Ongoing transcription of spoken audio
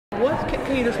what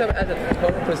can you describe as a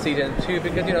tone for season 2?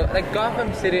 Because like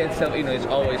Gotham City itself, is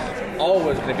always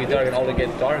going to be dark and always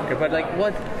get darker. But like,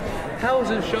 how is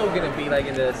the show going to be like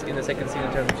in the second season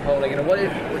in terms of tone? Like,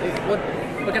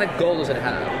 what kind of goal does it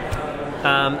have?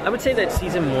 I would say that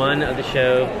season 1 of the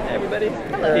show, everybody,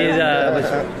 was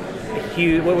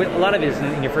huge. Well, a lot of it is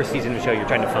in your first season of the show, you're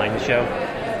trying to find the show,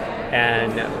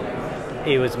 and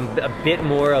it was a bit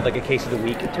more of like a case of the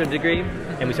week to a degree,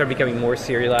 and we started becoming more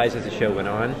serialized as the show went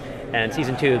on. And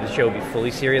season 2 of the show would be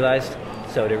fully serialized,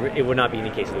 so it would not be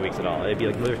any case of the weeks at all. It'd be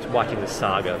like we're watching the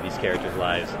saga of these characters'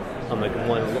 lives on like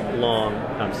one long,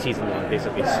 season-long,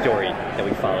 basically story that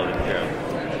we followed in through.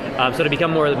 So to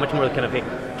become much more kind of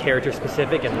character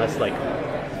specific and less like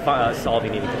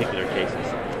solving any particular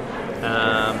cases.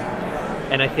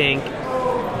 And I think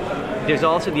there's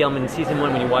also the element in season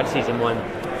 1, when you watch season 1,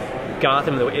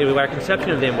 Gotham, our conception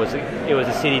of them was it was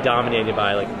a city dominated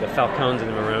by like the Falcones and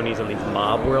the Maronis and these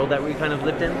mob world that we kind of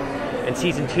lived in. And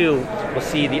season 2, we'll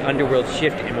see the underworld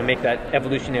shift, and we'll make that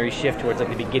evolutionary shift towards like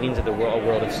the beginnings of the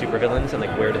world of supervillains and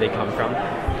like where do they come from,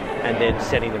 and then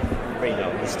setting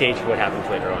the stage for what happens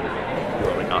later on in the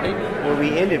world of Gotham. Well,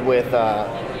 we ended with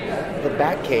the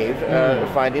Batcave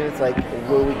finding it's like,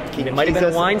 it might have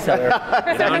been a wine cellar.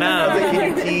 I don't know.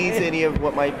 Can you tease any of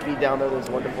what might be down there? Those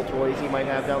wonderful toys you might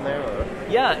have down there? Or?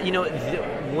 Yeah,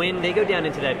 when they go down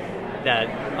into that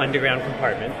underground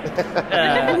compartment,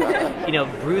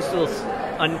 Bruce will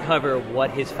uncover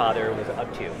what his father was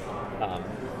up to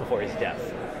before his death,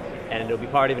 and it'll be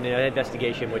part of an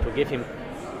investigation which will give him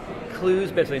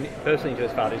clues, mostly into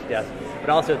his father's death, but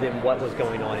also then what was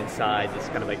going on inside this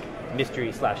kind of like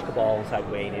mystery/cabal inside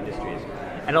Wayne Industries.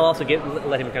 And it'll also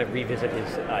let him kind of revisit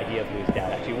his idea of who his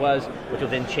dad actually was, which will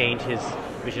then change his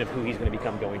vision of who he's going to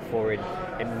become going forward,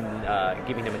 and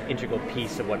giving him an integral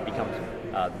piece of what becomes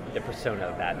the persona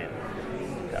of Batman.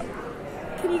 So.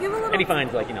 Can you give a little? And he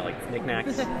finds like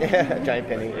knickknacks. Yeah, giant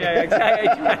penny. Yeah,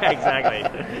 exactly.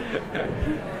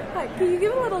 Can you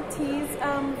give a little tease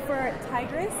for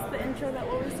Tigress, the intro that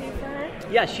we'll receive for her?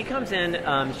 Yeah, she comes in.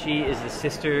 She is the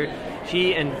sister.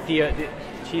 She and Theo.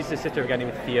 She's the sister of a guy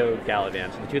named Theo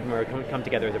Galavant. So the two of them are come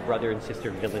together as a brother and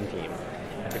sister villain team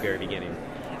at the very beginning.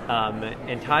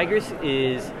 And Tigress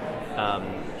is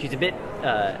she's a bit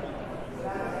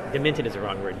demented is the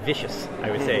wrong word, vicious,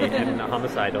 I would say, and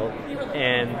homicidal.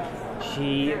 And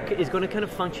she is going to kind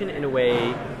of function in a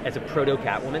way as a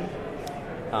proto-Catwoman,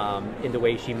 in the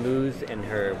way she moves and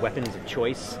her weapons of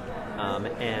choice.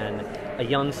 And a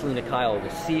young Selena Kyle will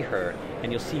see her,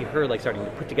 and you'll see her like starting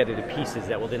to put together the pieces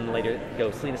that will then later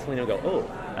go, Selena will go, oh,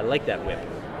 I like that whip.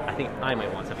 I think I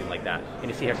might want something like that.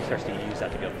 And you see how she starts to use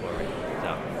that to go forward.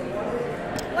 So.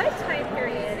 What time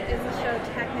period is the show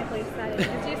technically set in?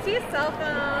 Because you see cell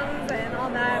phones and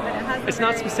all that, but it has. It's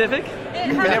not specific.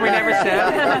 It but we never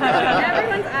said.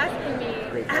 Everyone's asking me.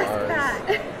 Ask that.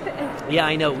 Yeah,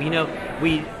 I know.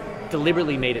 We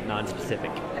deliberately made it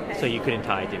non-specific, so you couldn't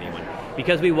tie it to anyone,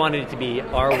 because we wanted it to be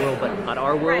our world, but not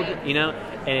our world. Right.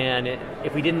 And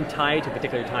if we didn't tie it to a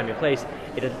particular time and place,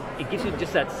 it gives you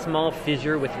just that small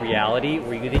fissure with reality,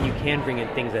 where then you can bring in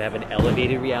things that have an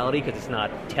elevated reality because it's not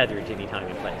tethered to any time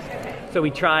and place. So we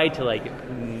tried to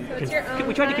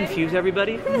to confuse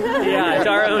everybody. Yeah, it's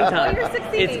our own time. Well, you're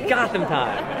succeeding. It's Gotham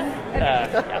time.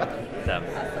 So.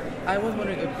 I was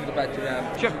wondering if we could go back to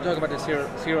sure. talk about the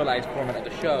serialized format of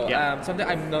the show. Yeah. Something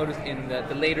I've noticed in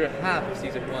the later half of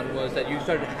season 1 was that you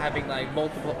started having like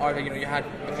multiple arcs. You had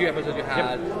a few episodes. You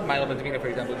had Milo Ventimiglia, for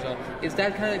example. So is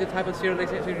that kind of like the type of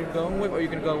serialization you're going with, or are you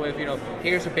going to go with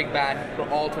here's a big bad for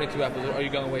all 22 episodes? Or are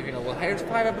you going with well, here's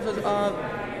 5 episodes of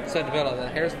Saint Villa, then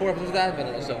here's 4 episodes of that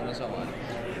Villa, and so on and so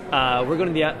on. We're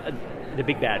going to the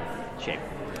big bad shape.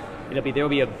 There will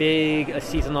be a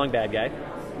season-long bad guy.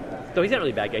 Though he's not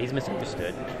really a bad guy, he's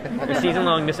misunderstood. The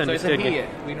season-long misunderstood. So it's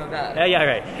we know that. Yeah,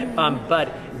 right. But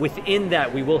within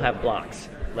that, we will have blocks.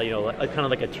 Kind of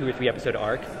like a 2 or 3 episode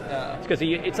arc. Because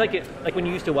it's like when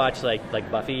you used to watch like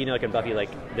Buffy. Like in Buffy, like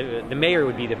the mayor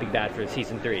would be the big bad for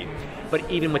season 3. But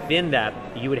even within that,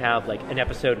 you would have like an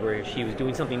episode where she was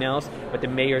doing something else, but the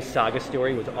mayor's saga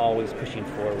story was always pushing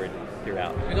forward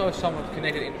throughout. There's always someone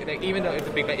connected. Even though if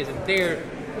the big bad isn't there,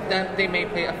 then they may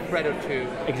play a thread or two.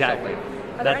 Exactly.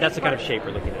 That's the kind of shape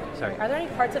we're looking at. Sorry. Are there any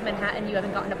parts of Manhattan you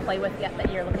haven't gotten to play with yet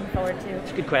that you're looking forward to? It's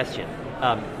a good question.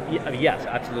 Yes,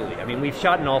 absolutely. We've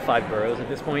shot in all 5 boroughs at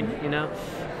this point,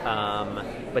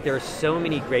 But there are so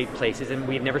many great places, and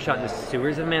we've never shot in the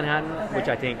sewers of Manhattan, which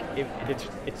I think it's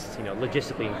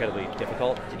logistically incredibly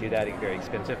difficult to do that. It's very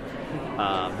expensive.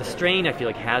 The Strain, I feel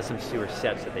like, has some sewer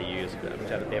sets that they use, which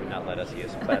they have not let us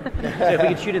use. But so if we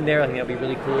could shoot in there, I think that would be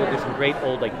really cool. There's some great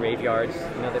old graveyards,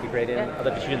 that'd be great in. I'd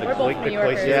love to shoot in the We're both New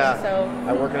Yorkers, Yeah, so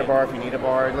I work in a bar. If you need a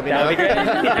bar, let me know. That'd be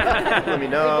great. Let me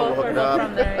know. We'll hook it up.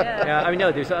 From there, yeah. Yeah, I mean,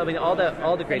 no, there's all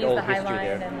the great Use old the High history Line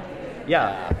there. and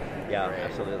Yeah,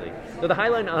 absolutely. So the High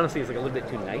Line, honestly, is a little bit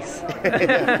too nice. For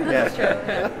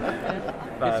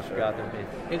Gotham.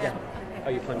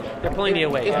 Are you pulling? They're pulling me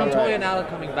away. Is Montoya and Allen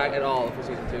coming back at all for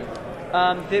season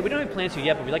 2? We don't have plans to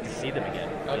yet, but we'd like to see them again.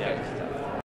 Okay. Yeah,